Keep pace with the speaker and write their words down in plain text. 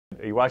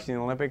Are you watching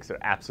the Olympics? They're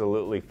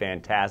absolutely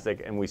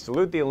fantastic, and we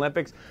salute the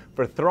Olympics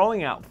for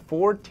throwing out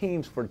 4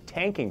 teams for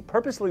tanking,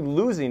 purposely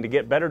losing to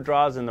get better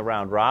draws in the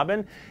round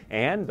robin,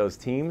 and those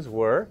teams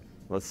were,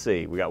 let's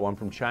see, we got 1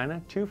 from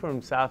China, 2 from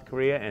South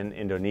Korea, and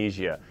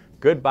Indonesia.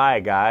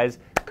 Goodbye, guys.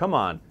 Come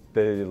on.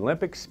 The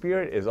Olympic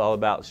spirit is all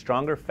about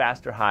stronger,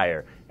 faster,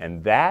 higher,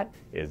 and that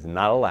is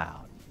not allowed.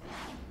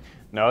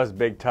 Now, us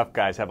big tough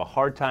guys have a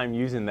hard time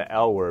using the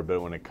L word, but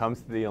when it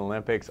comes to the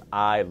Olympics,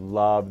 I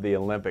love the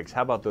Olympics.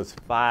 How about those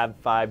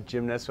 5'5"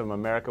 gymnasts from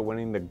America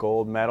winning the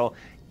gold medal?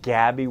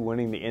 Gabby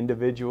winning the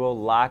individual,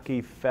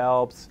 Lockie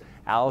Phelps,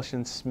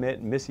 Allison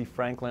Smith, Missy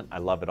Franklin. I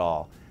love it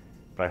all.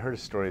 But I heard a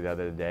story the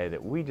other day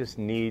that we just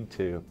need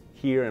to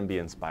hear and be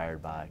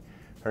inspired by.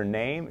 Her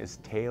name is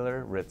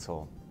Taylor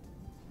Ritzel.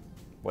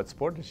 What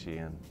sport is she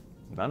in?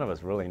 None of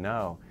us really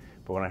know.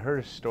 But when I heard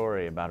a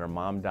story about her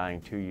mom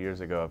dying 2 years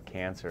ago of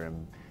cancer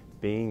and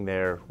being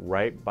there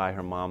right by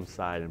her mom's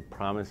side and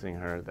promising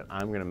her that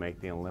I'm going to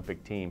make the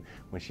Olympic team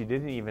when she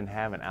didn't even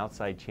have an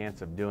outside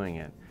chance of doing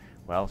it,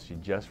 well, she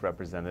just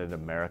represented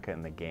America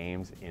in the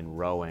games in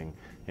rowing.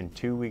 And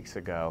 2 weeks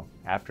ago,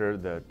 after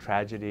the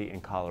tragedy in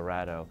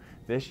Colorado,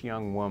 this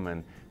young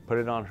woman put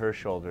it on her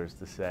shoulders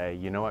to say,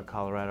 you know what,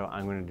 Colorado,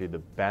 I'm going to do the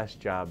best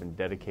job and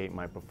dedicate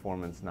my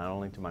performance not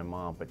only to my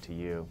mom, but to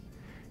you.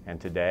 And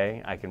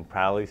today, I can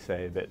proudly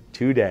say that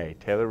today,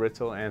 Taylor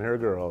Ritzel and her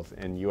girls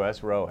in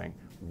U.S. rowing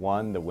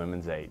won the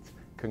women's eights.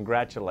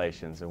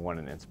 Congratulations, and what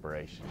an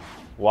inspiration.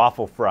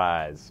 Waffle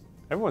fries.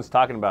 Everyone's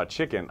talking about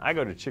chicken. I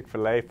go to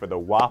Chick-fil-A for the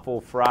waffle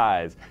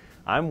fries.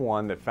 I'm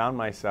one that found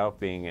myself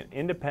being an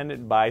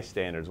independent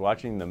bystander,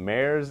 watching the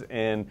mayors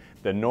in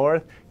the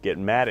north get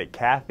mad at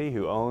Kathy,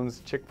 who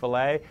owns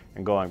Chick-fil-A,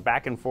 and going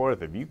back and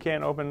forth. If you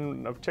can't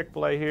open a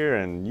Chick-fil-A here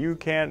and you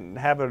can't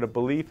have a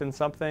belief in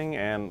something,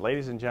 and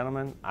ladies and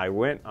gentlemen, I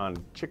went on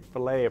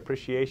Chick-fil-A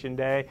Appreciation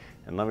Day,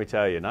 and let me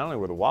tell you, not only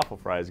were the waffle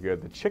fries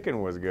good, the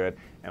chicken was good,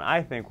 and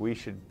I think we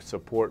should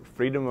support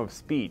freedom of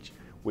speech.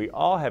 We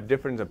all have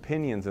different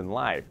opinions in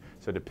life,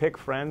 so to pick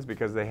friends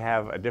because they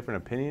have a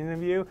different opinion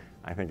of you,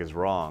 I think is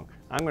wrong.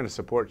 I'm going to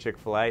support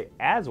Chick-fil-A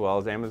as well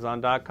as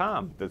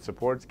Amazon.com that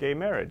supports gay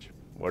marriage.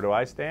 Where do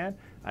I stand?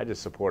 I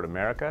just support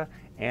America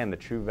and the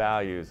true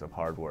values of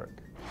hard work.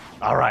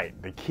 All right,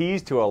 the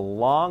keys to a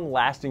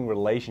long-lasting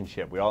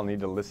relationship. We all need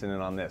to listen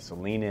in on this, so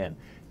lean in.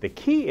 The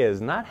key is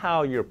not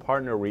how your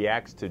partner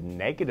reacts to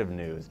negative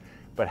news,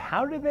 but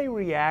how do they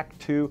react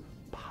to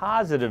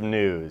positive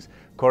news.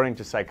 According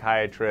to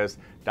psychiatrist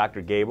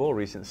Dr. Gable, a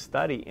recent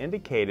study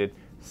indicated,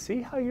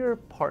 see how your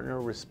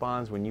partner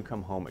responds when you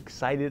come home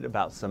excited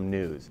about some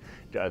news.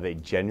 Are they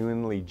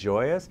genuinely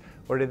joyous,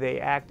 or do they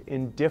act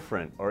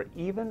indifferent or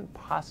even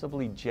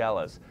possibly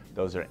jealous?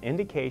 Those are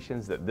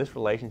indications that this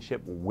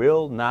relationship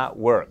will not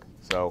work.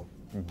 So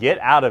get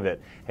out of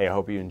it. Hey, I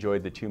hope you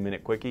enjoyed the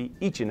 2-Minute Quickie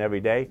each and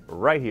every day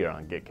right here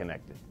on Get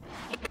Connected.